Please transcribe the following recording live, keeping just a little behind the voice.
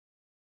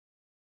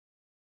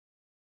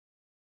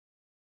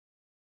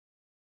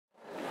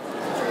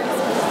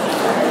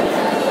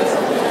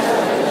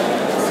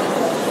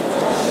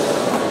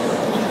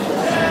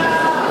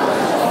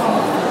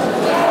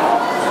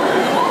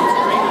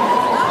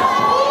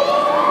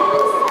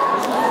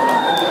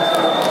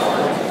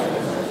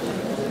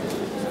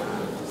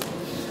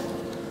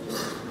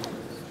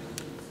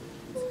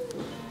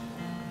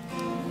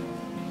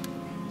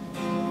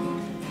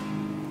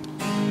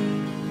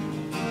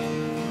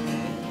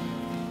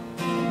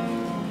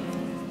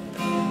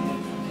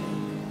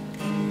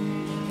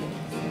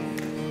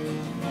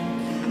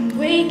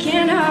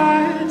Waking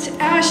up to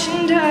ash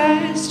and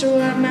dust all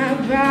up my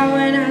brow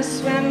when I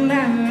swam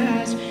my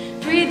rust,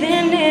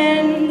 breathing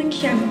in the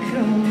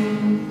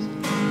chemicals.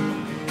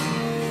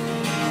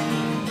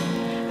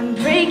 I'm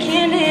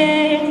breaking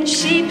in,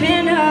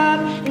 shaping up,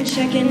 and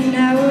checking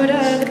out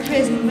of the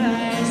prison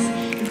bus.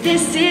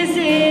 This is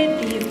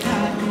it, the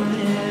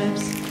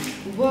apocalypse.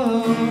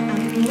 Whoa,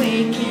 I'm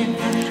waking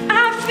up.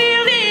 I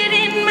feel it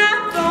in my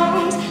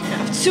bones,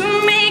 enough to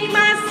make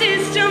my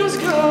systems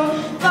grow.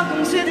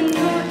 Welcome to the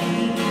new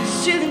age,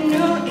 to the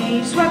new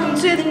age. Welcome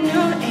to the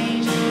new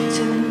age,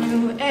 to the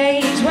new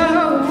age.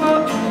 Whoa,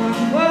 whoa,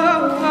 whoa,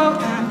 whoa,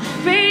 I'm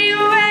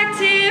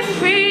radioactive,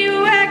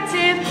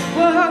 radioactive.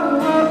 Whoa,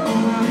 whoa,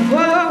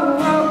 whoa,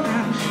 whoa,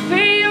 I'm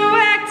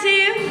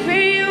radioactive,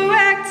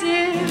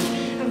 radioactive.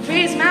 I've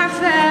raised my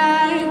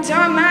flag,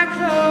 darn my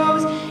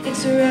clothes.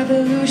 It's a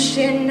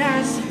revolution,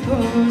 I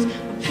suppose.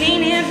 We're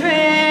painted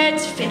red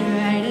to fit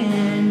right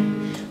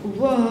in.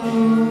 Whoa.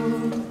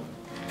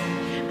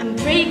 I'm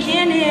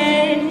breaking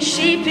in,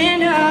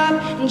 shaping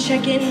up, and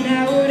checking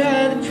out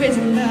of the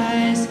prison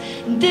bus.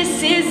 And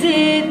this is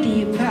it,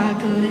 the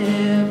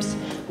apocalypse.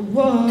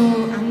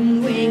 Whoa,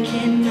 I'm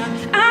waking up.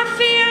 I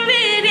feel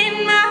it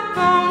in my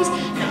bones,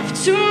 enough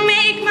to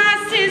make my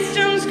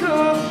systems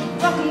go.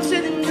 Welcome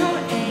to the new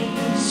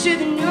age, to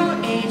the new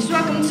age.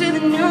 Welcome to the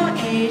new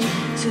age,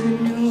 to the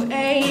new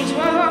age.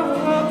 Whoa,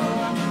 whoa,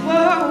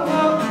 whoa,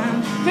 whoa, I'm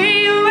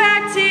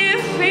radioactive,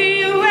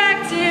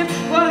 radioactive.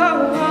 Whoa,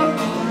 whoa,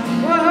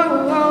 whoa,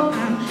 whoa,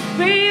 I'm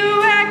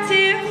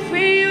radioactive,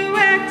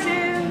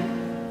 radioactive.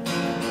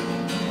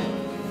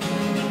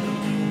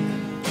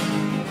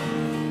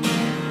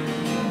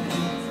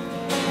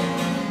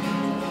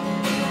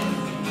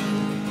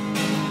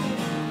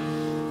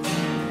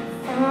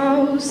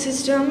 All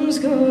systems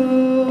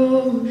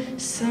go,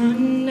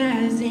 sun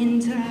rising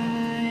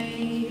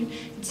tide,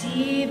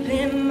 deep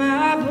in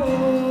my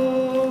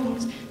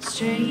bones,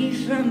 straight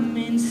from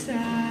inside.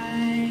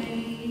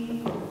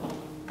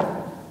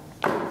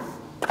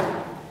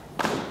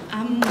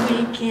 I'm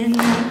waking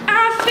up, I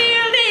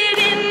feel it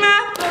in my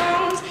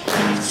bones,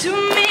 enough to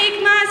make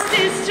my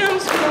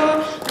systems grow.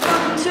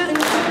 Welcome to the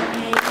new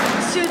age,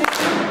 to the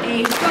new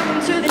age. Welcome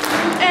to the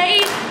new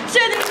age,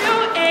 to the new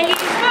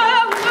age.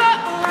 Whoa, whoa,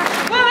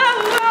 whoa,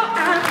 whoa,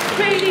 I'm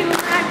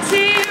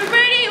radioactive,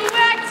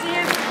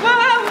 radioactive.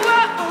 Whoa,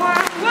 whoa,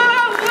 whoa,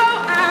 whoa,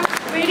 I'm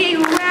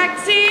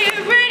radioactive,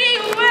 radioactive.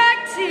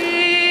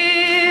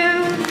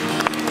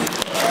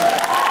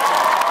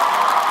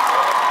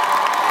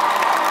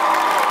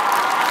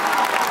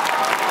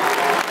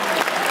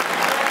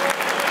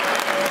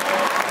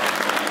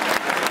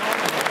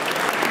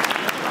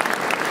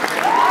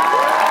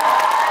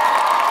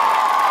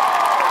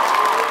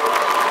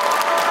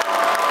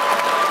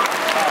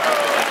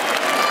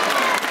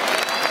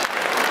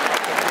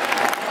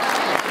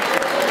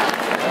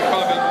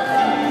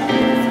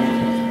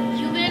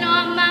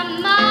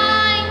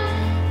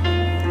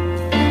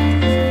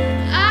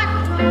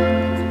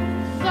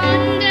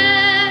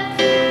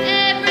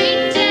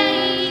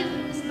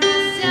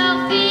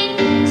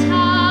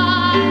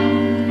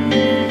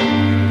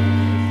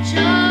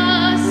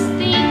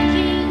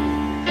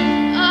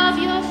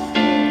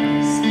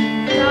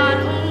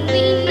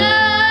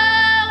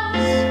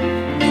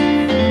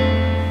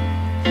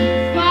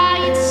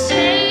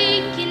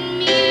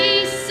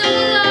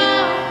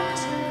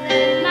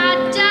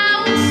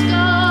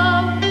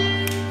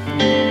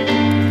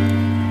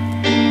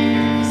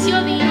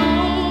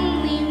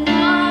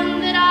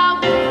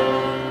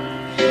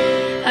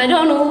 I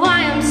don't know why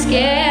I'm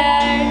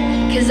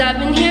scared, 'cause I've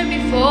been here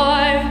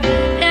before.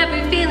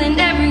 Every feeling,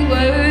 every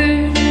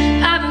word,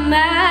 I've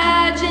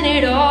imagined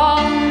it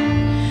all.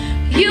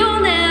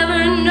 You'll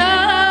never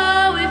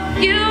know if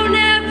you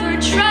never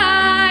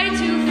try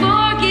to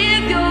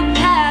forgive your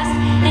past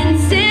and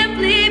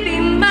simply be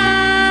mine.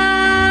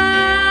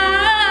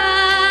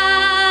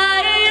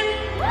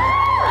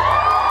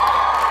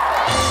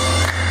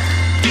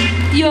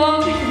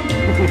 You're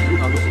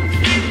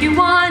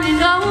one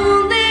and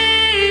only.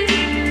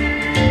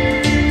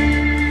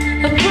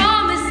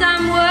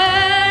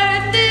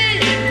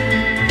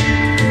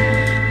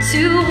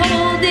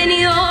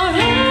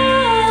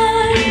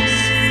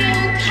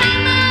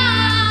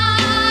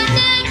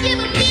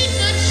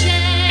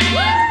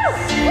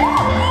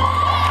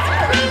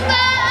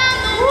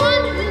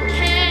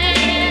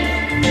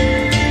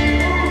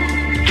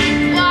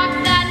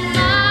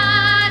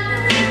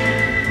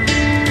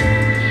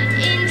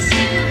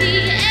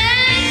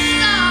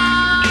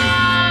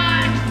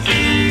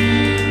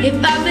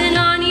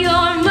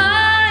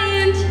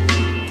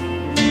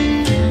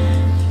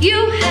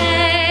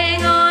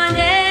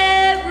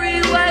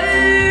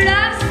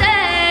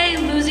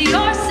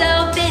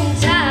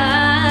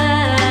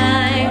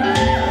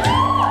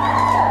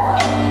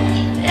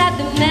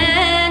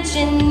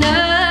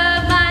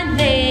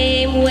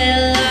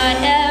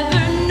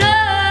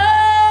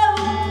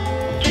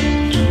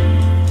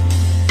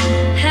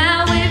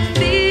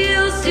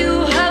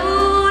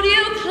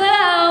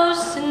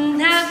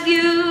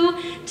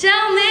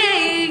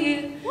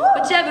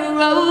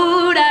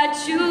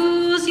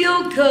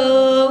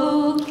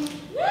 go.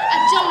 I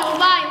don't know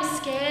why I'm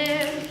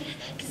scared,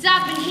 'cause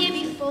I've been here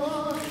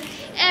before.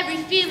 Every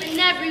feeling,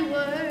 every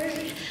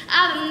word,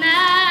 I've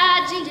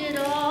imagined it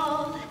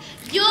all.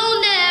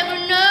 You'll never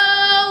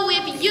know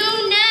if you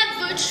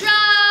never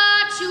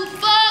try to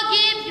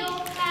forgive your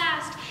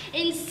past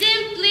and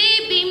simply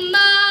be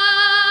mine.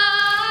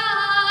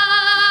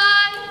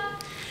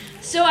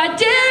 So I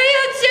dare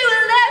you to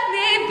let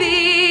me be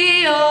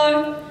your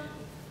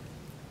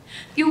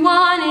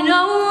one and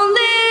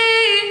only.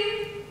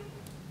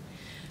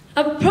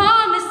 I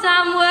promise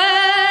I'm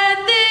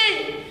worth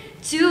it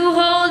to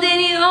hold in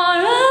your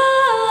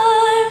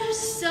arms.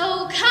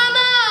 So come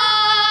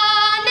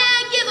on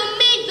and give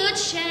me the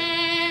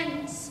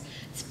chance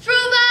to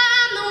prove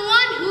I'm the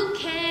one who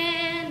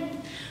can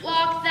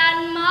walk that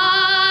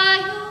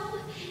mile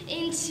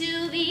into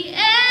the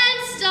end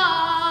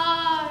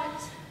start.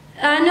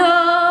 I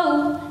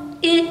know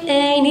it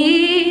ain't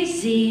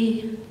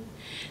easy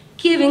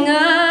giving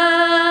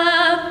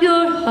up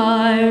your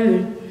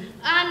heart.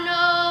 I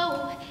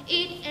know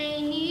it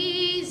ain't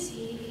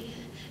easy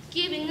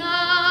giving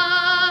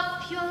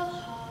up your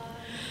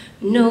heart.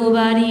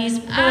 Nobody's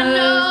perfect. I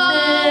know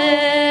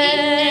it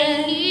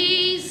ain't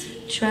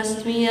easy.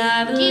 Trust me,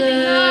 I've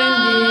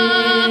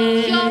learned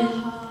it. Your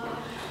heart.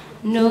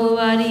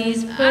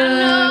 Nobody's perfect. I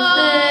know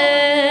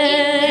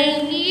it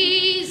ain't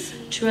easy.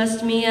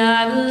 Trust me,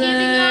 I've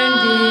learned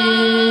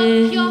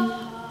it. Your heart.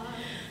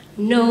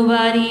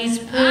 Nobody's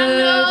perfect. I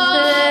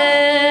know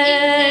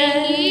it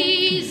ain't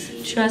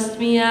easy. Trust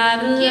me,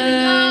 I've learned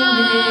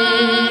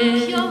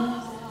it.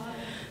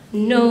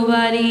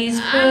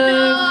 Nobody's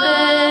perfect.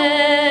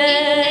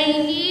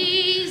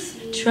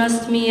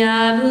 Trust me,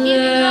 I've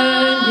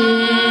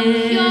learned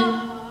it.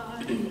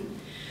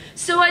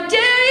 So I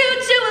dare you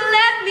to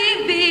let me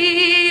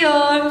be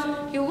your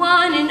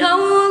one and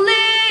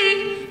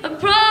only. I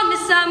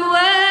promise I'm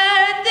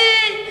worth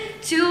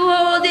it to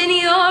hold in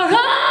your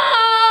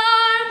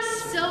arms.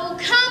 So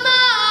come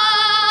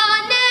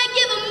on and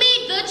give me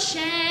the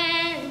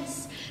chance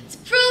to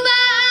prove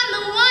I'm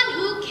the one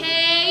who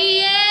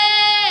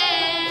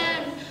can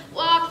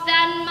walk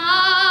that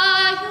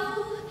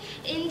mile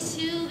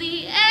into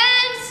the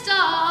end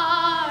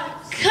start.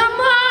 Come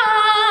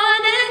on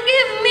and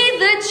give me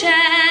the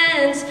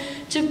chance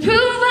to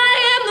prove I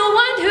am the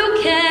one who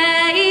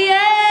can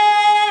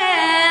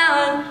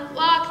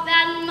walk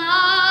that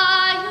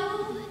mile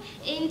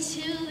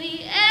into the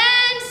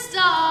end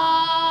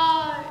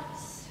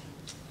starts.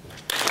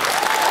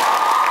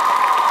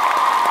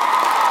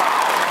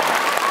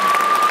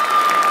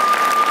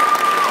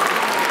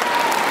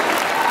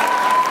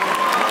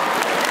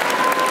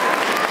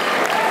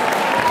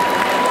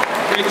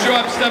 Great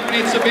job,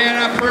 Stephanie and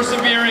Savannah,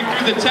 persevering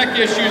through the tech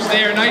issues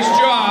there. Nice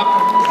job.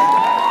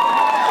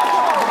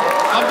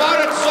 How about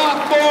it,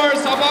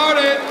 sophomores? How about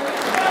it?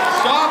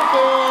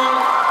 Sophomore.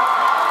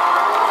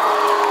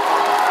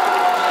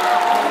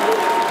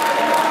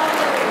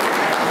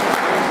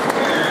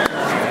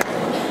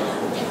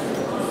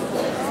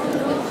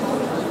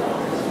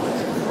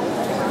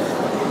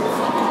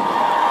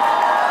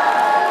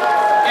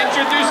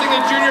 Introducing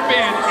the junior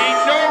band,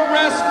 Ain't No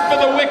Rest for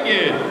the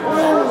Wicked.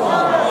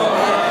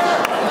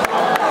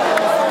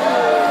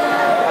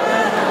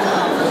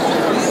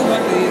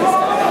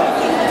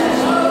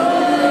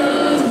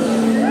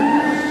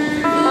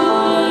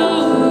 Oh,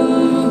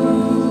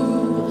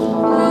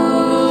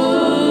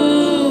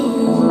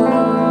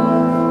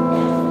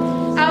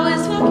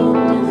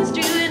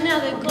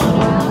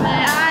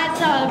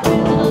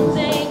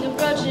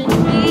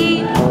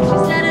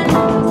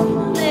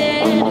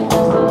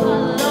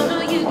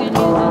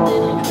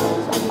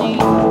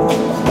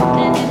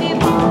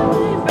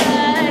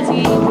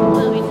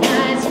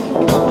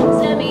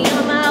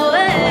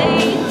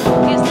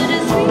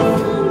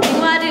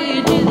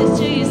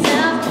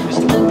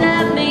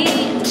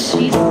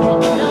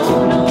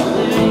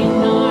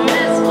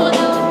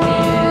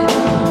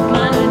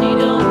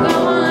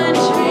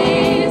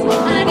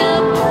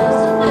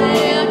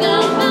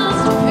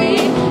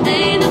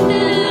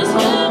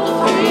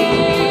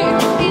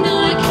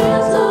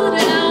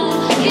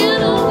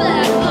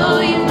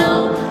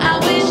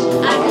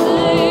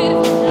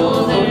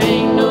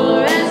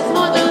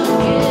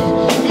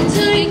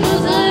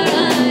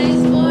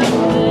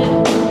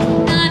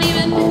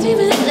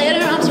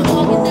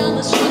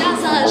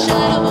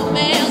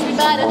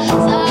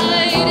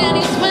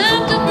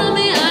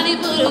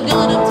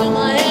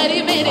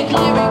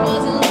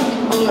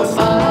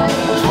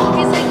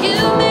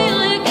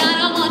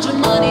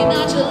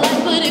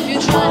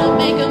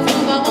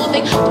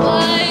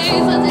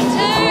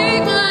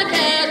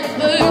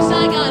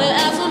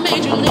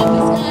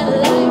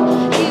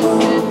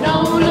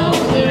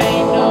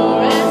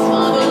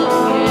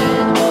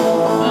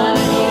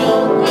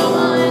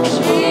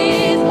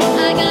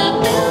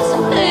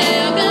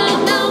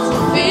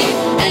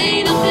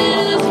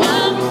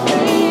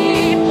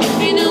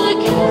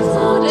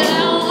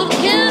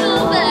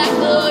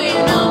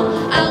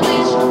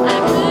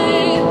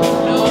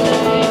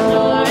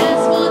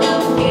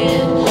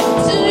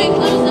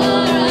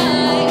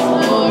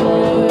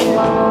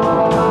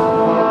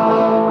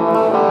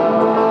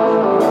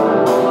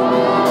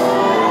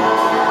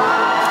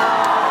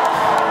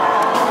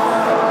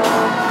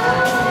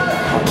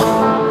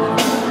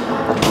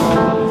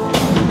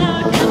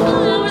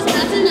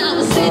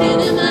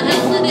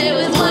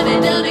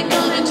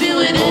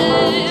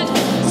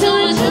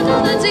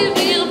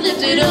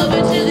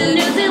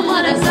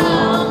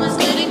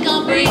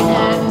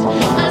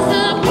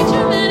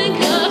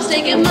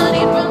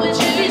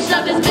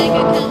 bank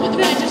account with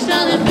righteous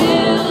dollar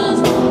bills.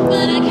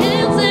 But I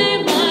can't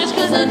say much,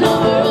 cause I know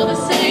we're all the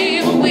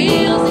same.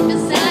 We all seem to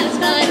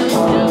satisfy those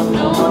pills.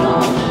 No, no,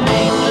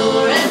 there ain't no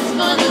rest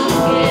for the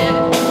wicked.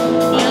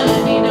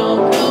 Money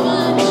don't grow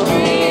on the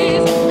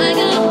trees. I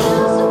got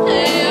bills to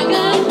pay, I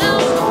got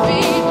mouths to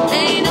feed.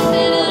 Ain't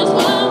nothing else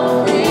for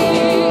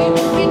free.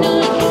 You know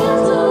I can't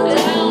slow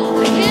down,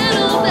 I can't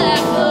hold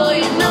back. Oh,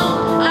 you know,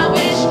 I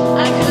wish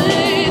I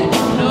could.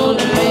 No,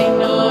 there ain't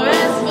no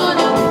rest for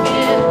the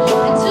wicked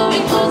until we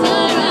close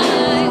our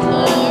eyes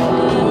for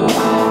good.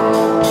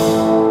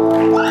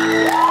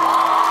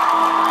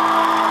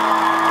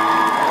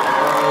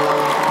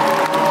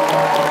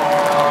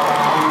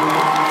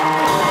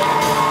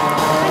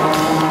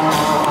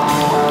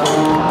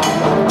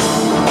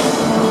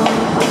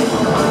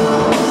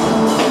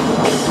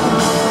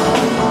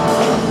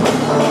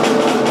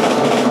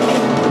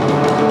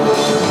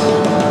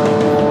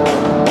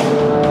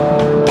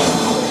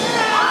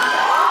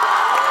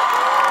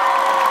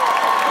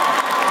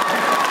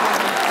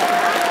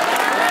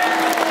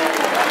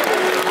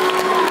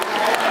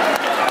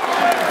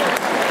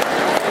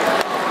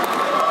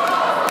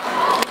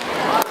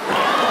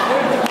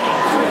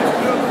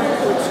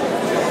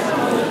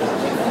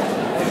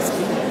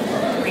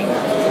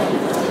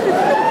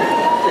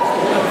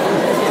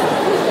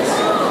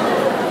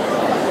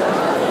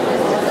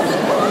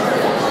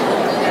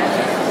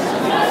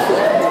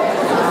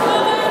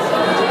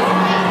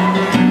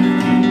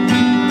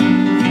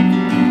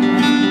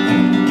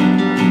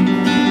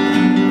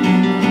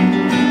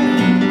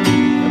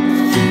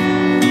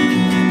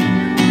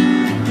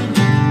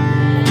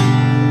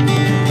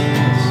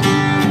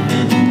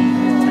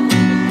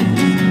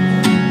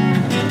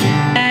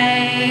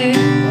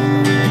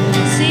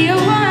 See a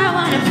war, I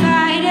wanna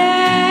fight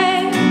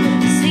it.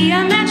 See a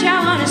match, I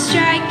wanna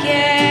strike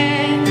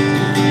it.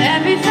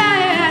 Every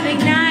fire I've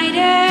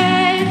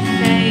ignited,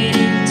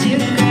 fading to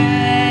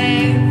gray.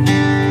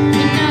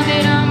 And now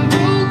that I'm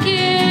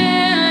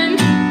broken,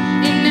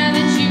 and now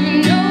that you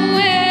know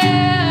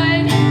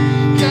it,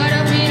 caught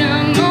up in a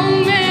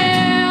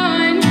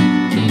moment,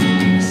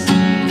 you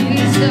see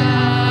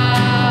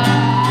inside.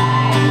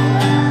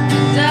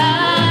 'Cause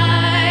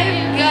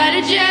I've got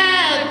a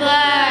jet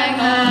black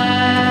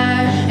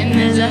heart, and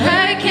there's a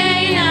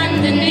hurricane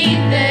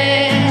underneath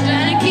it,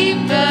 trying to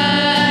keep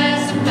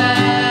us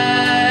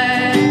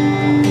apart.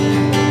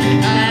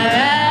 I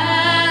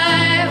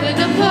ride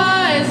with a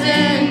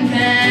poison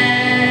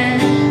pen,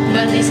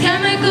 but these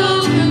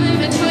chemicals moving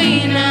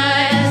between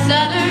us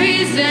are the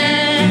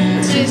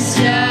reason to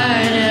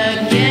start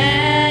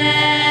again.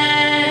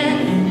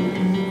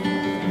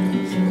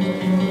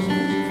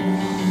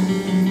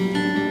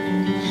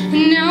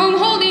 Now I'm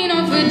holding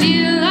on for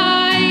dear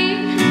life,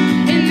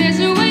 and there's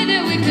no way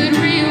that we could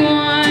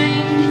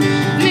rewind.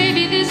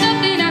 Maybe there's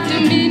something after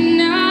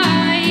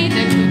midnight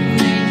that could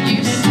make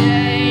you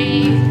stay.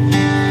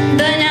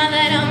 But now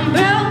that I'm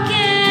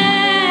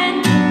broken,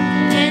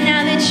 and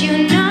now that you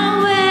know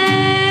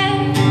it,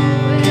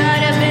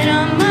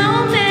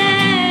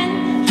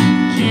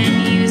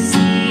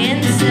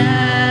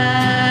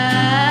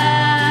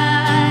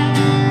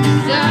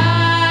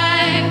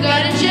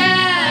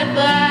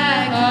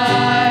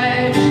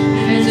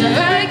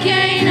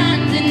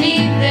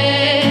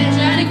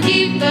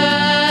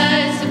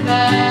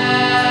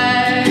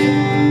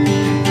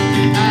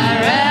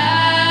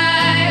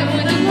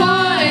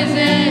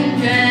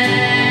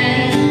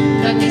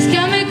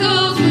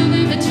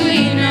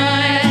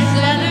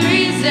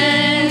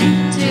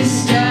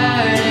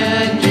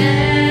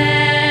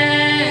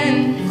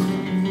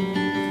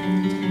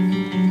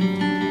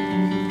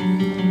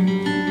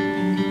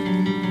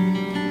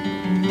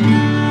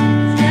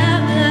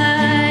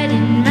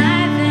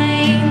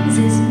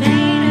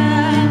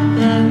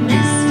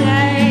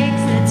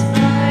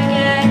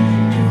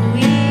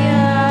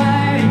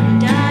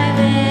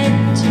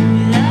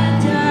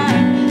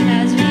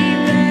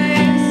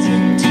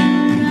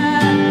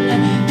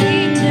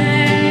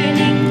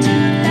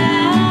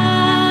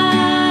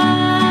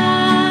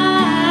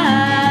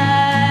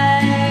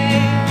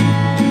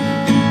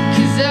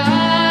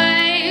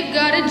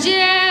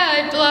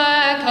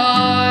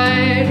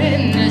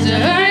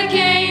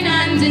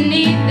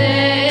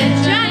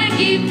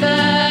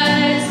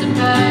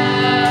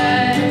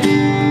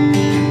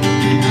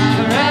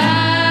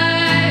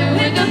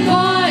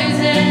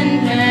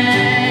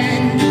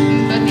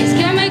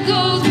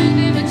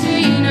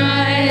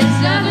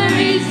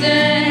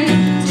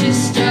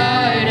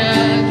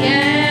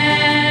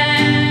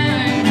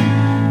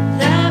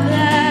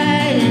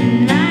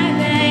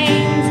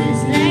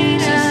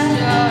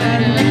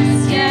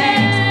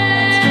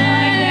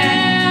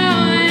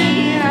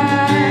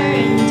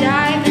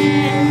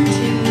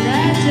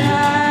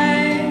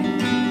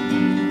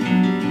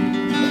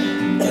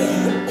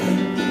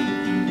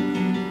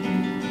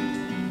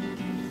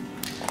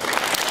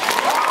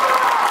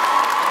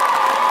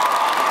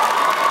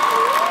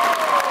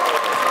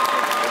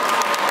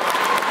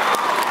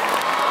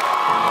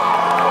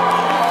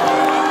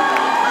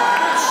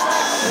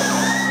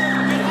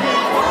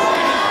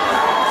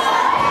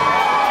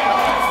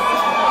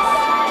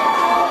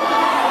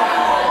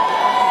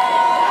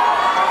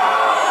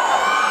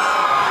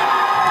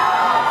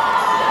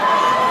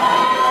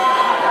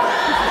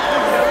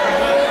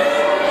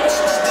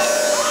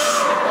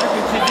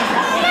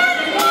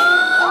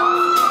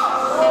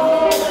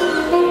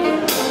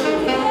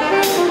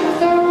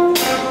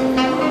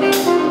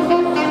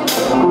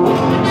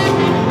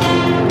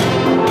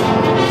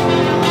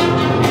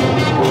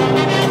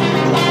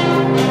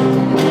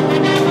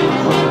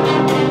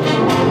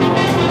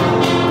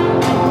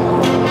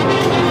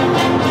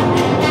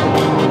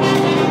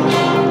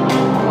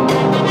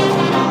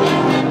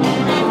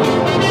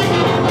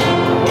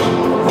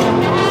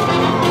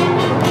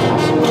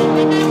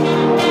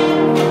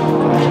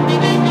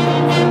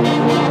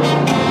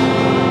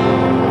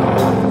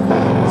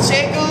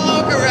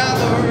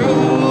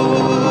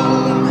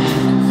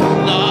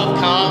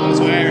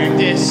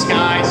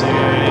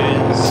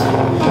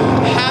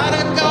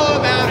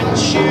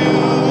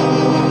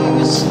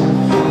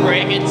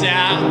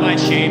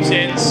 shapes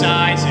and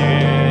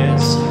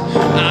sizes.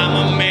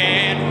 I'm a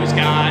man who's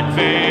got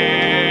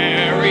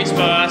very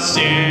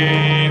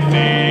specific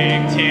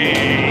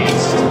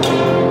taste.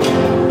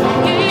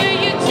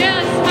 You're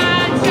just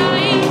my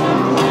type.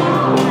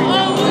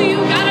 Oh, you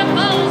got a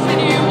pulse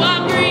and you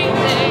are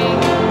breathing.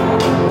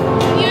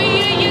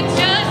 You're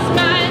just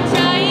my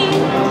type.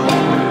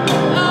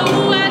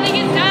 Oh, I think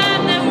it's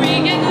time that we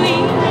get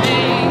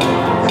leaving.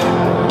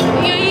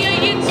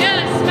 You're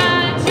just my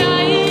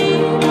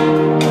type.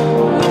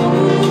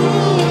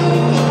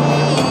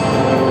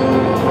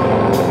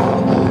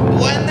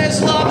 When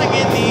there's loving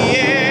in the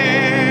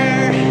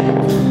air,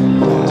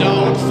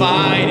 don't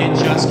fight it,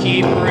 just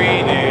keep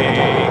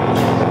breathing.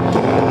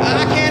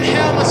 I can't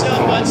help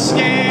myself but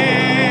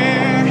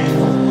stare,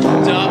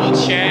 double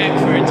check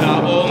for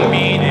double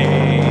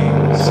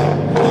meanings.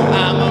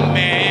 I'm a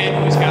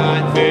man who's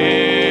got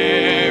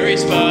very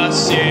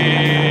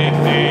specific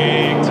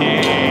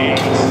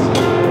taste.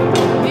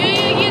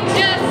 You're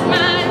just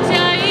my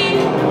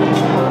type.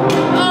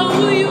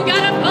 Oh, you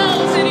got a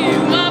pulse and you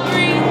are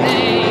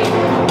breathing.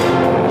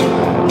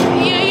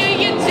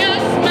 You're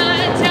just my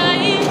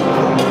type.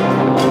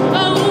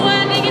 Oh,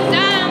 I think it's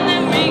time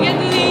that we get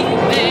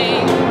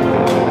leaving.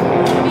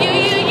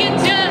 You're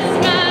just my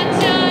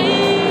type.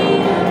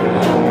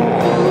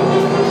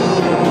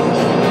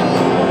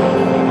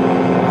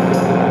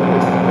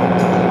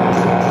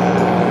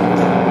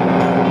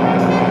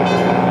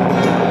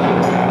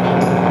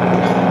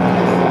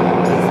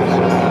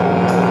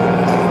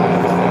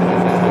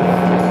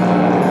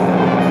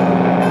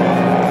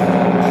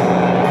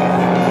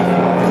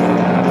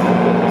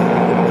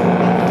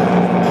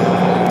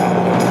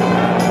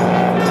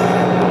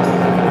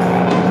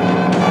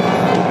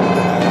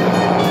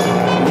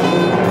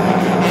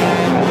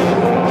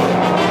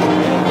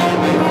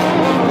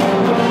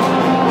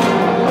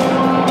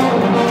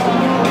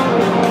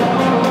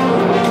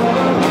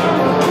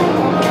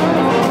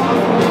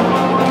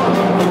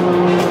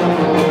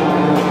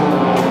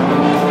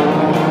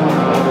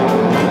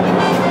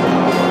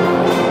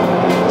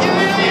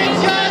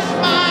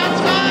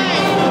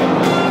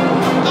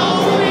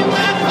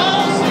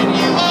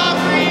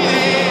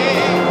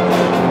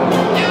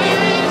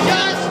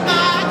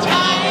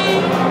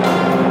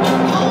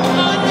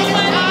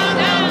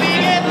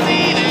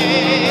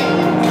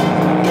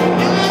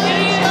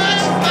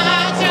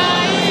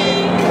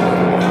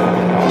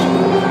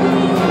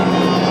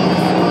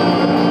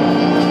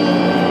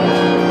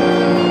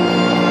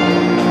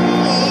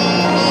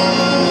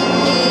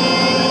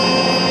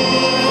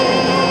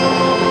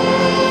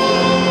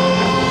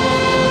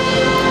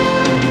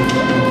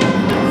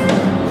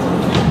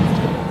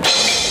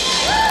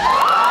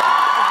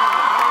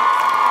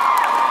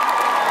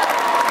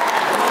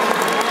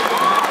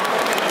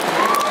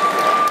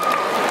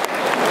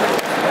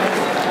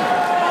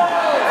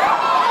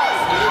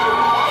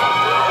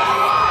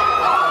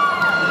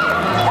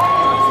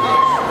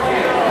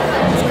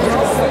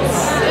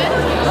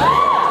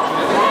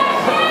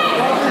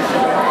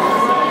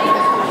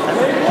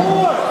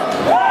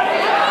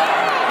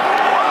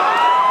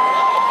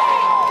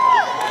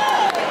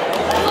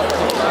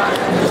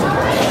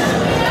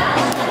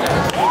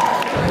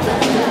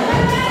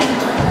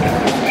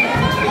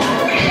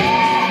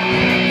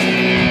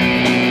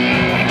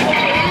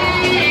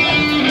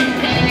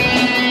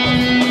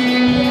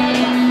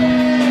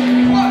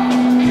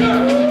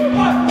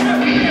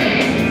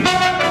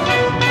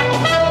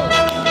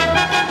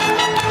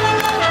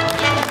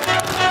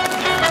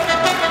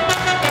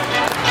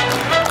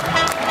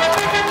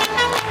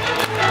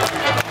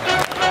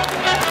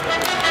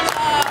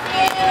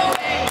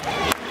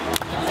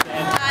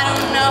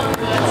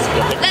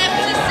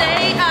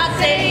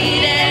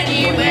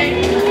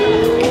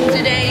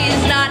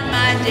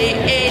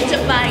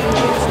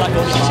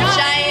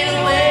 Shy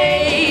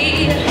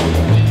away,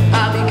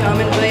 I'll be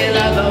coming for your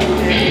love,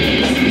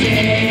 okay?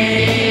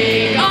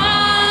 Take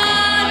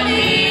on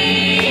me,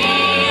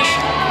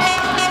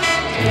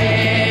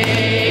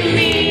 take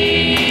me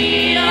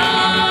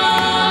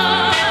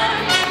on.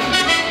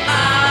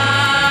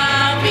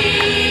 I'll be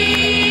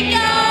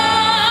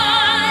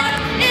gone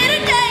in a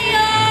day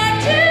or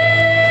two.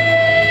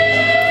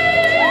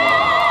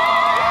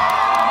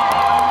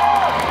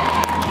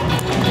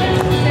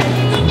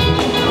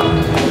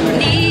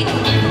 Need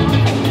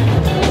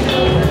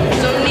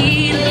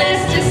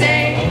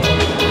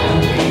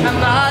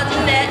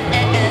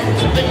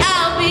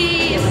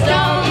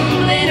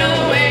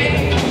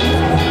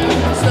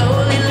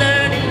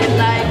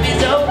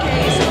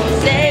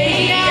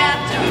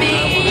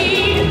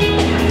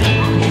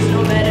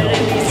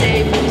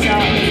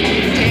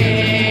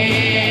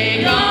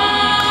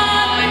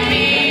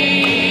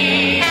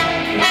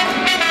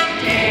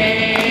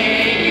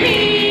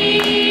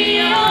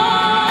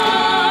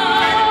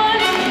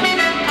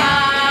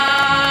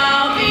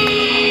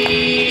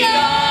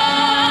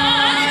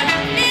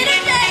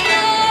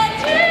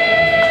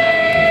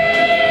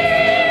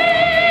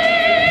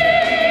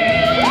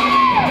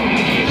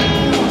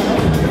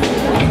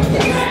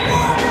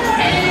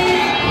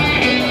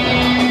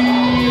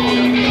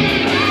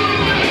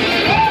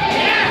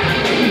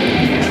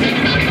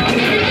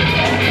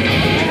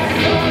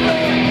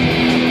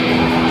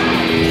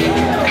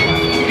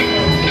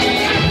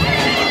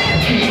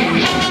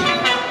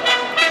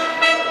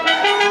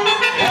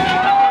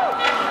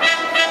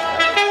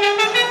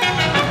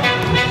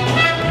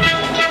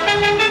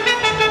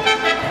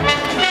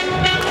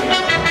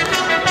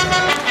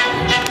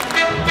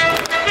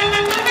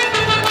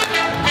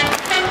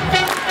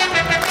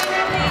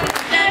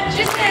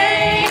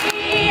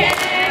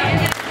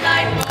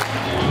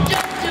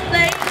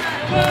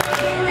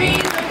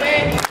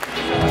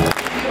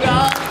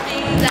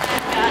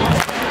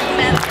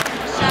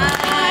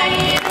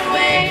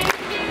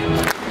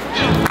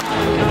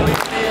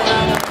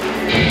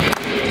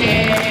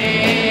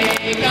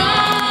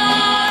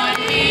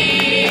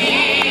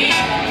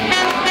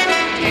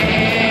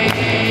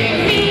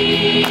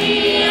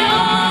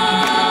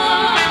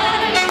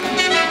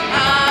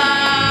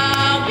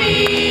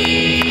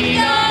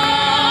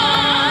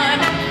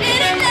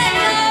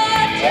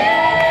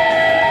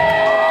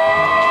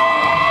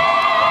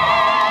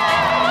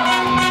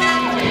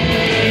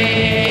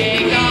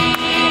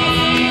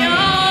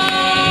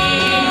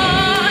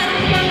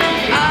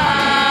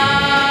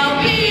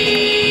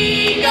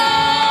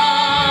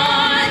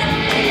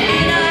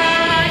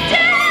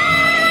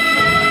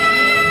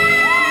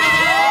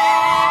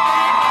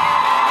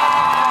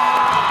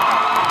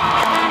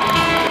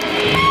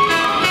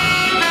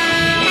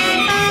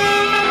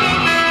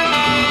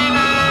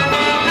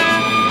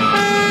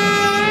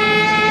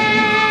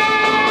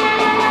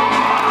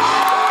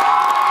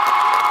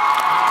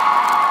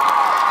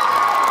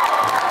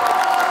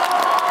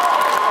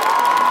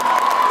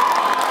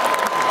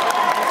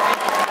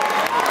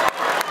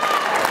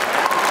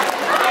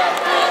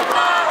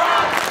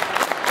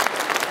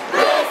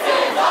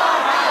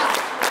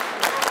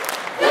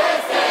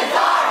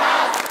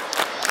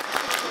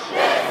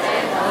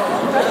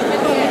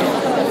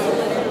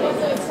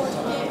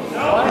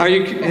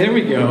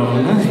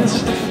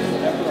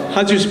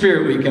How's your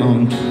spirit week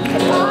going?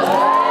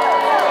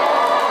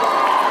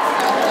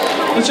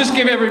 Let's just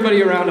give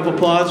everybody a round of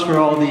applause for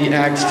all the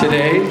acts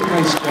today.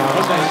 Nice job,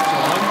 nice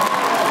job.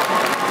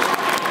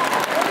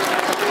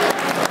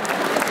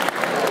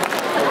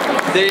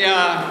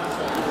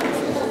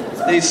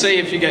 They say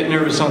if you get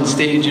nervous on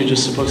stage, you're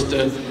just supposed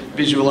to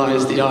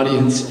visualize the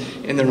audience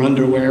in their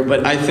underwear,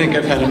 but I think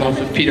I've had enough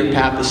of Peter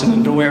Pappas in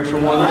underwear for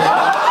one day.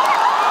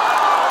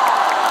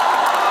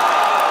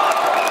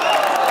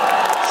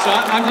 So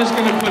I'm just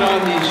going to put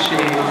on these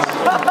shades.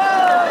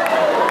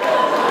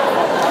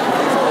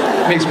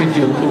 Makes me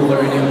feel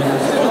cooler anyway.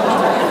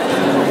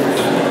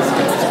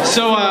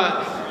 So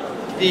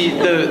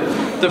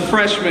the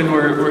freshmen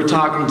were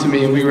talking to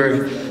me, and we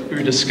were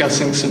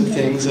discussing some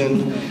things,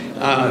 and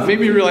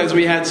made me realize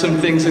we had some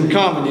things in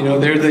common. You know,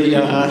 they're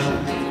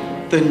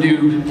the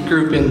new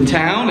group in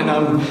town, and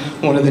I'm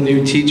one of the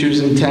new teachers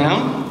in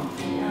town.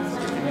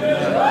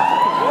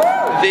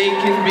 They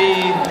can be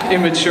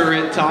immature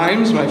at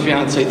times. My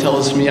fiance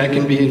tells me I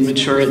can be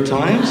immature at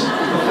times.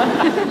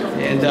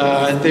 And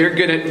they're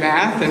good at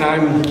math, and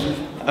I'm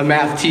a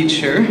math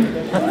teacher.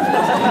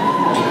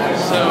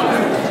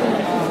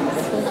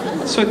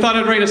 So I thought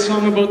I'd write a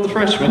song about the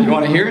freshmen. You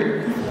want to hear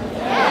it?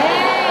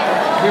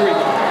 Here we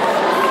go.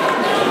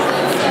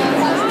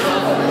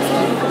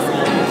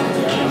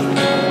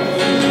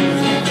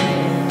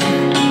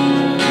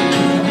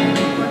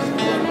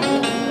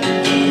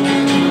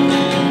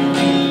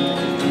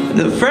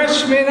 The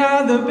freshmen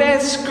are the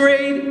best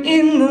grade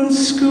in the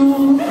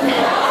school.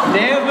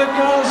 Never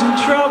causing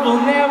trouble,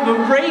 never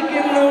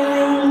breaking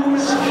the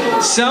rules.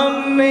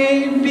 Some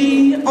may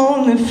be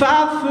only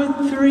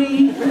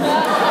 5'3",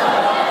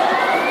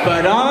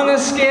 but on a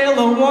scale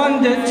of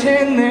 1 to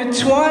 10, they're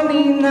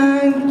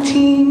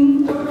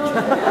 2019.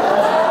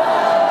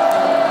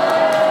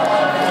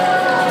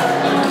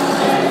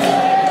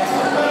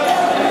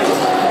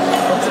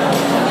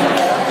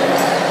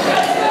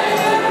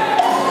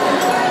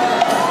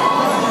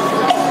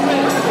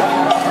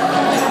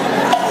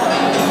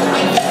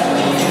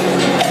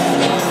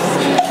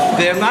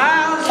 They're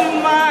miles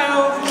and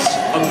miles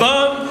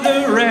above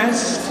the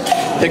rest.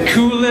 They're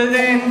cooler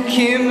than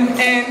Kim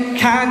and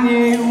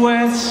Kanye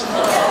West.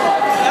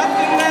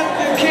 Nothing that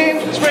they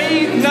can't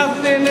trade,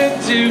 nothing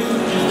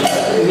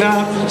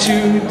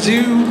to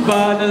do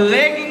but a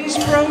leggings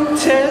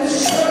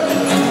protest.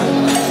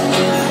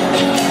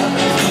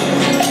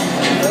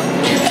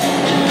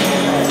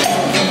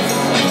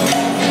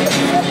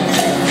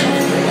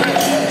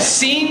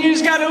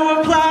 Seniors got to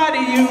apply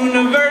to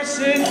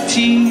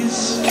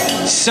universities.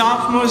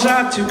 Sophomores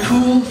are too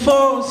cool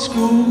for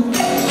school.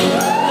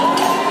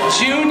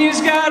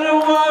 Juniors gotta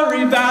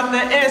worry about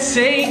the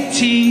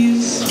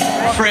SATs.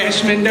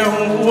 Freshmen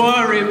don't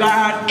worry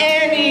about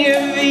any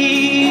of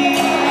these.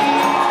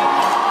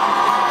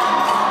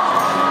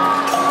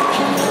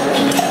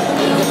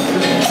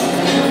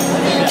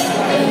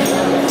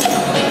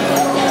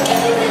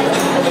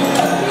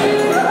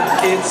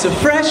 It's a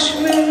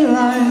freshman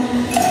life,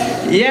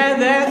 yeah,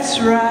 that's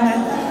right.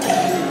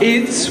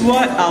 It's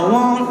what I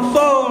want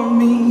for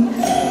me.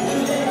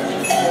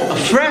 A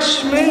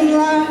freshman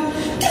life,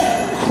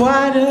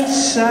 quite a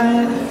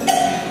sight.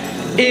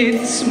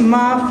 It's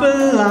my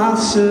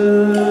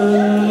philosophy.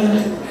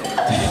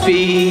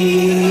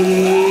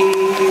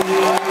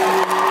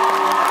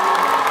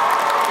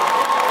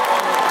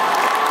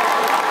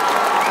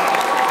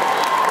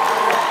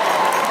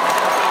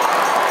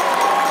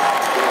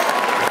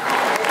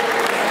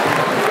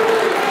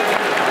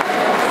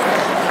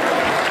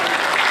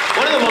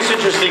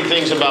 Interesting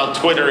things about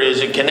Twitter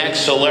is it connects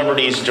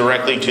celebrities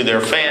directly to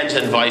their fans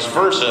and vice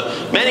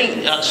versa.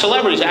 Many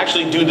celebrities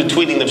actually do the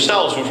tweeting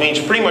themselves, which means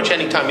pretty much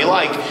anytime you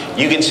like,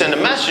 you can send a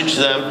message to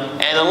them,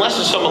 and unless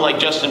it's someone like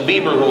Justin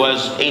Bieber who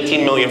has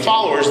 18 million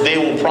followers, they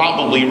will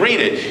probably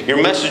read it.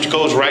 Your message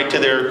goes right to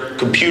their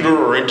computer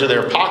or into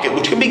their pocket,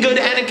 which can be good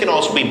and it can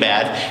also be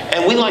bad,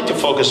 and we like to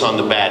focus on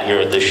the bad here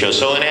at this show.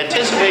 So in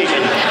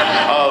anticipation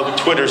of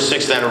Twitter's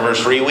 6th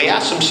anniversary, we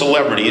asked some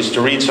celebrities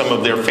to read some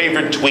of their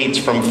favorite tweets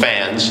from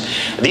fans.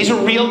 These are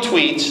real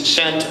tweets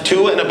sent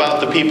to and about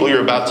the people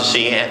you're about to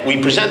see, and we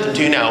present them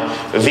to you now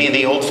via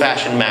the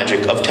old-fashioned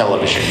magic of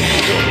television.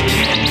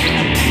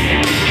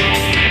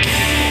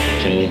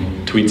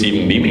 Can tweets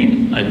even be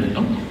mean?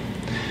 Oh.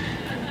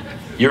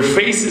 Your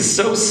face is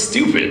so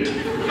stupid.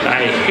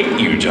 I hate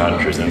you, John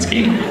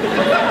Krasinski.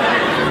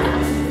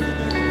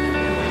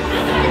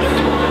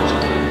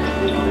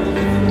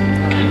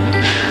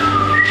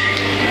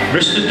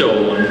 Mr.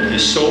 Dolan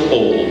is so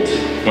old.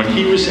 When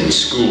he was in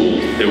school,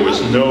 there was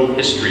no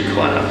history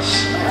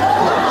class.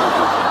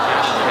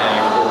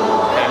 Hashtag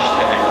old,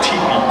 hashtag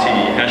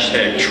TBT,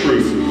 hashtag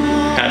truth,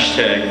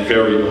 hashtag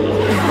very old.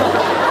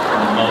 From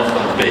the mouth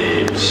of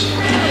babes.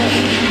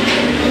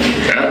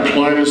 At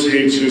Plinus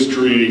Hates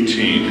History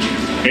 18.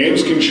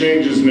 Ames can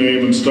change his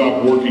name and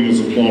stop working as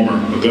a plumber,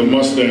 but that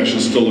mustache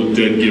is still a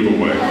dead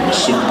giveaway.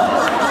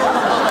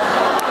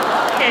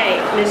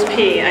 Hey, Miss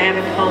P, I have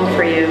a poem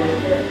for you.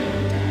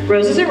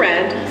 Roses are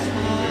red,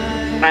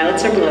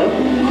 violets are blue,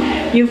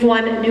 You've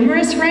won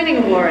numerous writing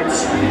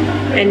awards,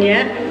 and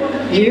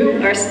yet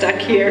you are stuck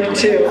here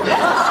too.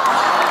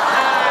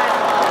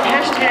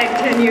 Hashtag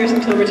 10 years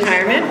until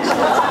retirement.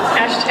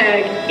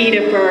 Hashtag eat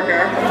a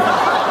burger.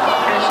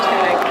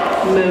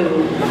 Hashtag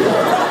moo.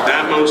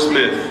 Atmo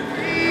Smith.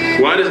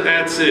 Why does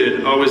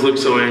Sid always look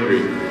so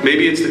angry?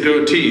 Maybe it's the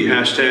goatee.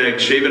 Hashtag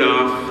shave it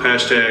off.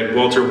 Hashtag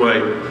Walter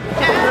White.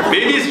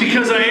 Maybe it's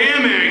because I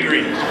am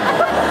angry.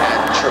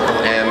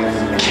 Triple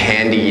M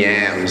Candy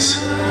Yams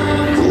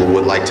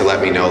would like to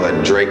let me know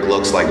that Drake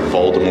looks like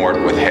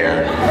Voldemort with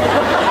hair.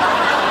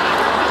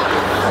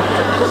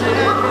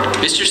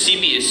 Mr.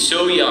 CP is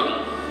so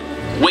young.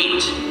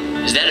 Wait,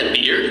 is that a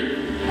beard?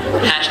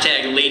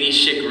 Hashtag Lady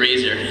Chic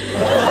Razor.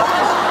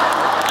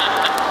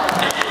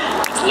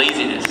 It's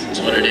laziness, is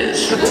what it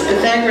is.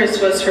 Pythagoras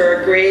was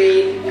her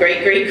great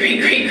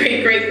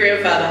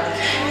grandfather.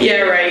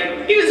 Yeah,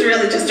 right. He was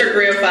really just her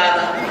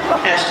grandfather.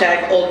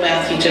 Hashtag old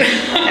math teacher.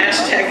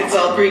 Hashtag it's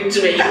all Greek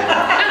to me.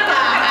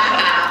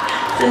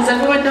 Does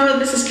everyone know that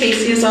Mrs.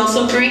 Casey is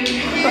also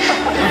Greek?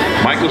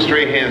 Michael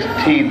Strahan's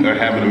teeth are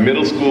having a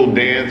middle school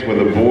dance where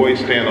the boys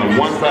stand on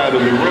one side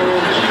of the room and the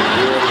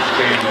girls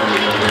stand on the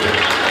other.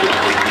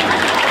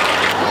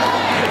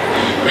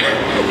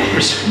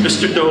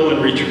 Mr.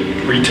 Dolan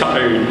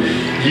retired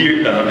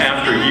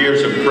after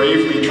years of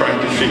bravely trying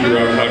to figure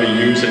out how to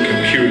use a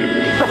computer.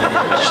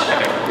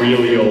 Hashtag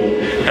really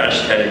old.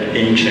 Hashtag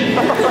ancient.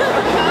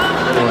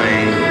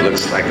 Boy,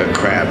 looks like a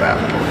crab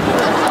apple.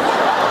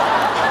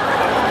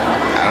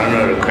 I don't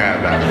know the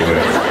crab apple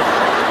is.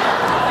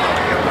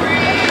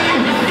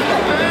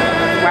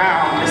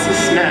 Wow, Mrs.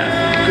 Smith.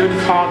 Good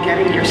call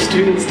getting your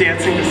students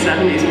dancing to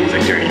 70s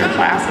music during your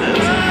classes,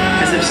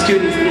 as if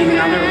students need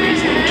another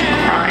reason to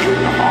cry in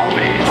the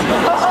hallways.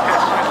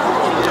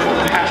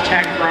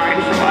 Hashtag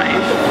grind for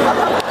life.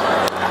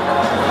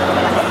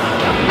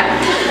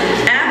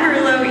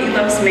 Amarillo y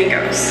los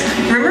Mingos.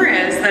 Rumor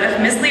is that if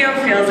Miss Leo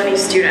fails any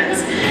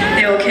students,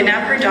 they will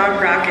kidnap her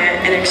dog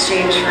Rocket in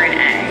exchange for an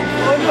A.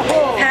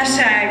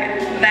 Hashtag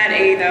that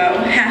A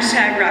though.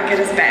 Hashtag Rocket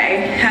is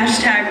bae.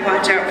 Hashtag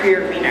watch out for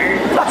your wiener.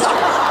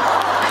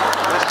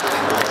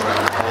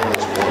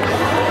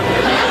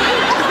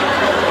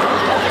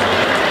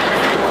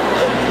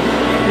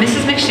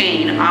 Mrs.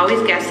 McShane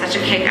always gets such a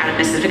kick out of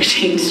Mrs.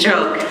 McShane's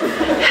joke.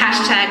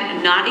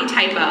 Hashtag naughty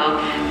typo.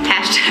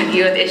 Hashtag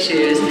you have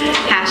issues.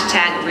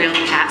 Hashtag real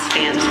Pats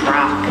fans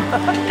rock.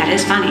 That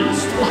is funny,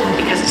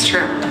 because it's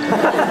true.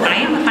 But I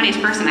am the funniest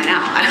person I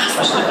know.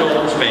 Mr.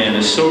 Dolan's van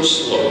is so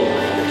slow,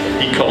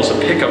 he calls a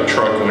pickup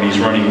truck when he's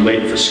running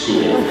late for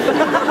school.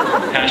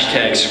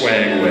 Hashtag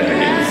swag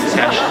wagon.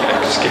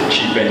 Hashtag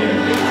sketchy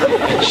band.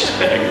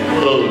 Hashtag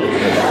ugh.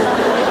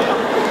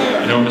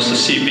 You know, Mr.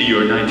 CP,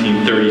 your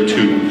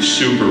 1932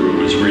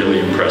 Subaru is really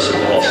impressive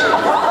also.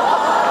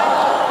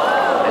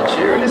 That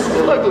Sharon is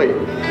still ugly.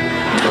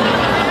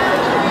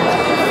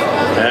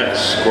 That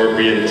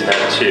scorpion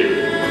tattoo.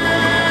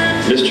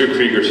 Mr.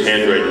 Krieger's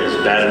handwriting is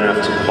bad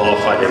enough to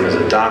qualify him as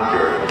a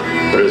doctor,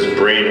 but his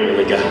brain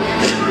only got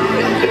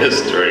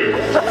history.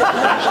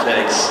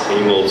 Hashtag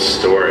same old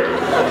story.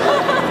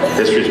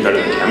 History's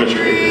better than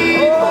chemistry.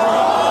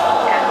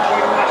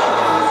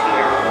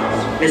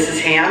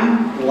 Mrs.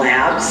 Ham,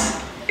 labs,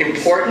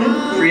 important,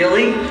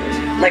 really?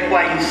 Like,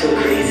 why are you so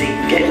crazy?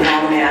 Getting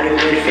all mad and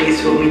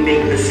red-faced when we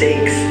make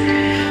mistakes.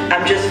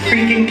 I'm just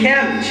freaking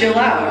chem, chill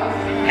out.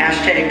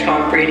 Hashtag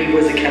Tom Brady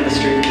was a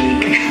chemistry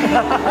geek.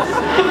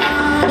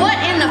 What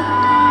in the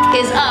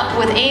is up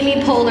with Amy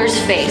Poehler's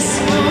face?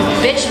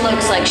 Bitch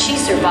looks like she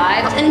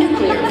survived a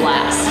nuclear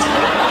blast.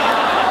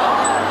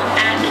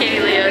 And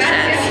Katie Leo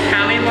says,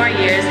 how many more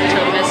years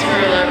until Miss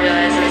Ferrullo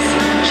realizes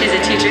she's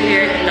a teacher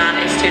here,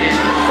 not a student?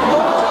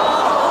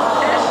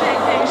 Hashtag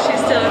thinks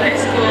she's still in high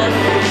school.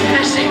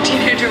 Hashtag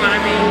teenager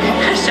wannabe.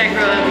 Hashtag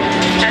grow up.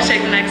 Hashtag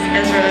the next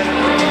Ezra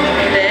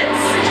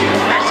Bits.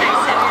 Hashtag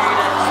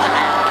Senorita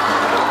Stunner.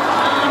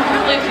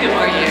 Probably a few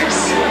more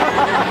years.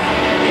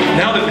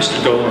 Now that Mr.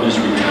 Dolan is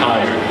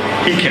retired,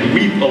 he can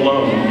weep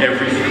alone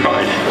every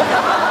Friday.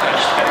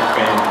 Hashtag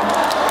fan.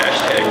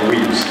 Hashtag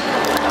weeps.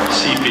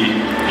 CP,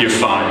 you're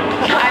fired.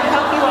 I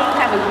hope you all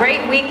have a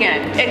great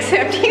weekend.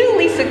 Except you,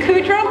 Lisa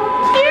Kudrow.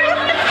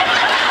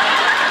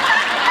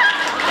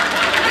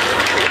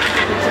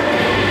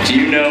 Do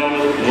you know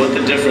what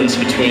the difference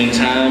between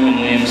time and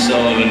Liam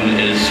Sullivan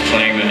is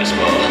playing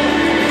baseball?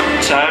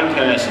 Time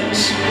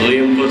passes.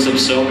 Liam puts up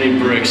so many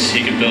bricks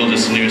he could build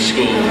us a new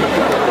school.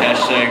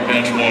 Hashtag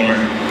bench warmer.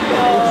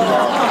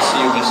 I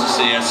see you, Mr.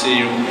 C. I see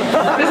you.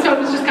 This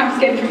one was just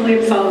confiscated from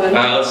Liam Sullivan.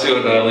 Let's see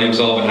what Liam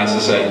Sullivan has to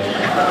say.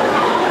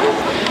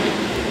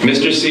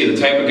 Mr. C, the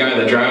type of guy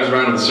that drives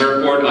around with a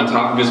surfboard on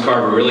top of his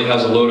car but really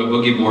has a load of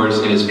boogie boards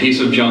in his piece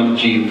of junk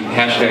Jeep.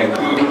 Hashtag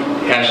poop.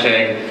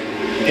 Hashtag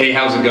hey,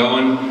 how's it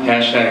going?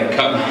 Hashtag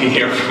cut my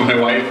hair for my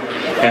wife.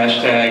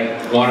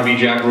 Hashtag wanna be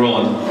Jack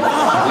Rowland.